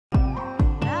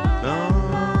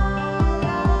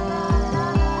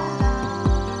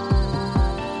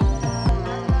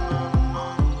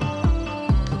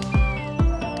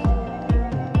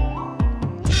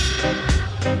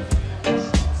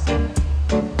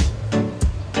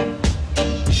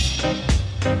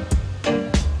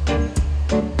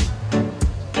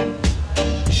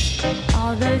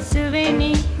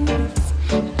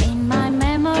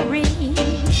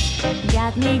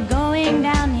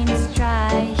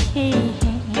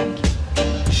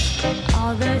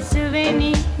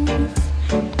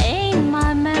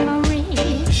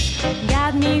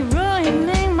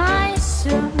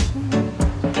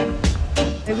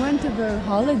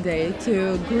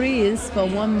to Greece for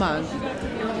 1 month.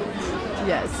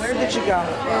 Yes. Where did you go?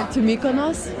 To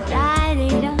Mykonos.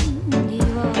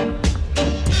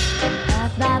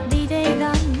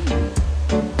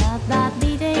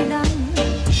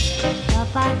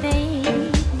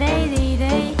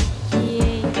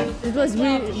 It was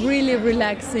really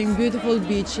relaxing, beautiful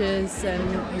beaches and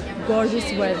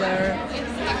gorgeous weather.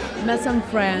 Met some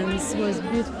friends, it was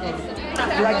beautiful.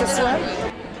 You like to swim?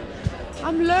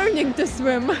 I'm learning to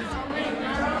swim.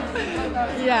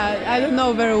 Yeah, I don't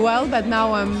know very well, but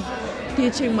now I'm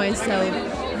teaching myself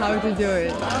how to do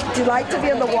it. Do you like to be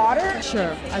in the water?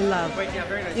 Sure, I love.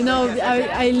 You know,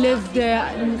 I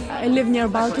live near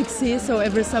Baltic Sea, so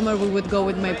every summer we would go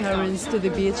with my parents to the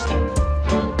beach.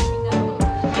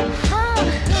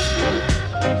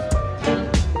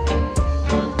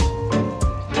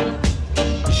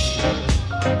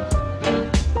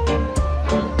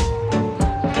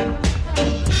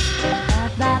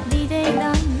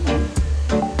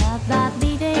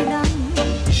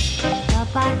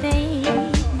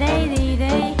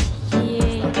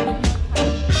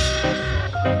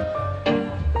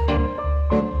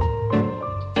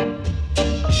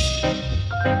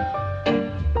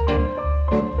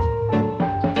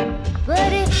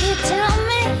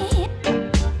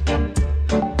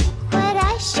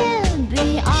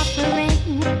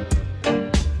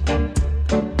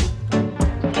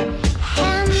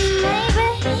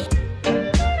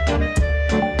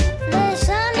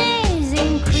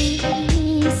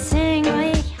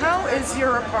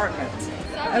 Your apartment?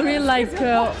 I really like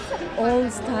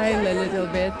old style a little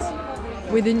bit,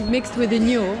 mixed with the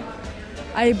new.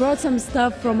 I brought some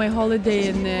stuff from my holiday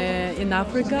in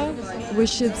Africa. We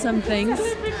shipped some things.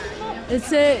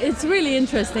 It's really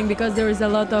interesting because there is a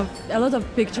lot of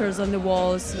pictures on the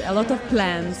walls, a lot of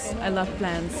plants. I love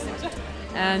plants,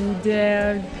 and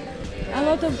a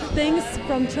lot of things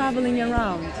from traveling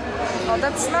around. Oh,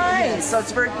 that's nice. So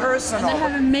it's very personal. And I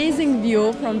have an amazing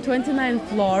view from 29th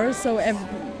floor, so I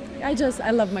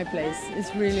love my place.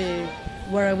 It's really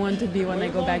where I want to be when I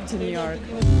go back to New York.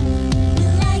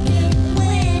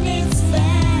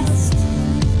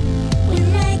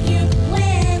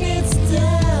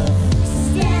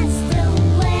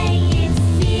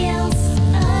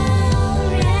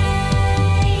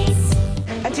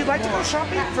 And do you like to go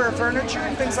shopping for furniture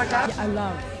and things like that? Yeah, I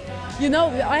love. You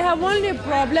know, I have only a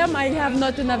problem. I have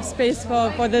not enough space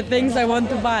for the things I want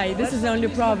to buy. This is the only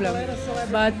problem.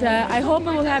 But I hope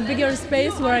I will have bigger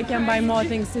space where I can buy more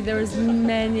things. See, there is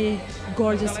many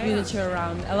gorgeous furniture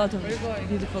around, a lot of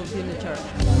beautiful furniture.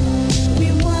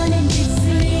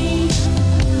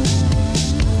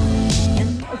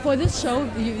 For this show,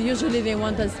 usually they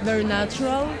want us very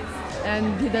natural,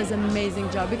 and he does an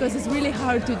amazing job because it's really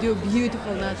hard to do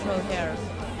beautiful natural hair.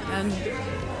 And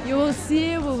you will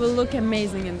see, we will look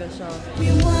amazing in the show.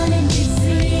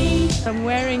 I'm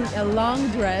wearing a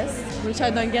long dress, which I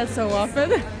don't get so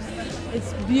often.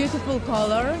 It's beautiful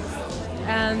color,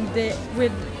 and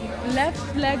with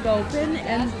left leg open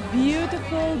and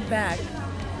beautiful back.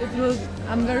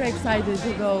 I'm very excited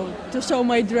to show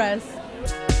my dress.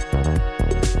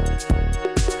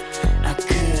 I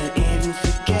could even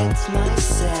forget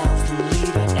myself and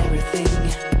leave everything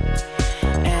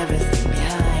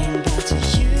behind, but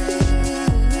you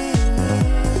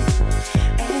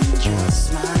and your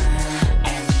smile,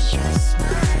 you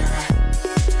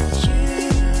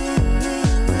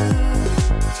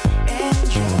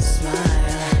and your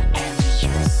smile.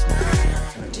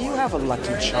 Do you have a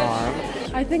lucky charm?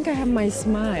 I think I have my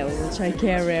smile, which I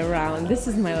carry around. This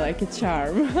is my lucky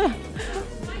charm.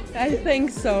 I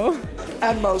think so.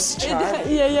 And most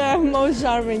charming. Yeah, most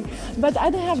charming. But I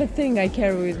don't have a thing I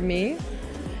carry with me.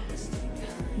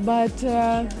 But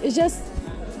it's just,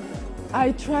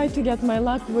 I try to get my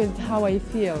luck with how I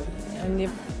feel. And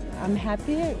if I'm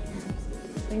happy,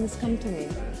 things come to me.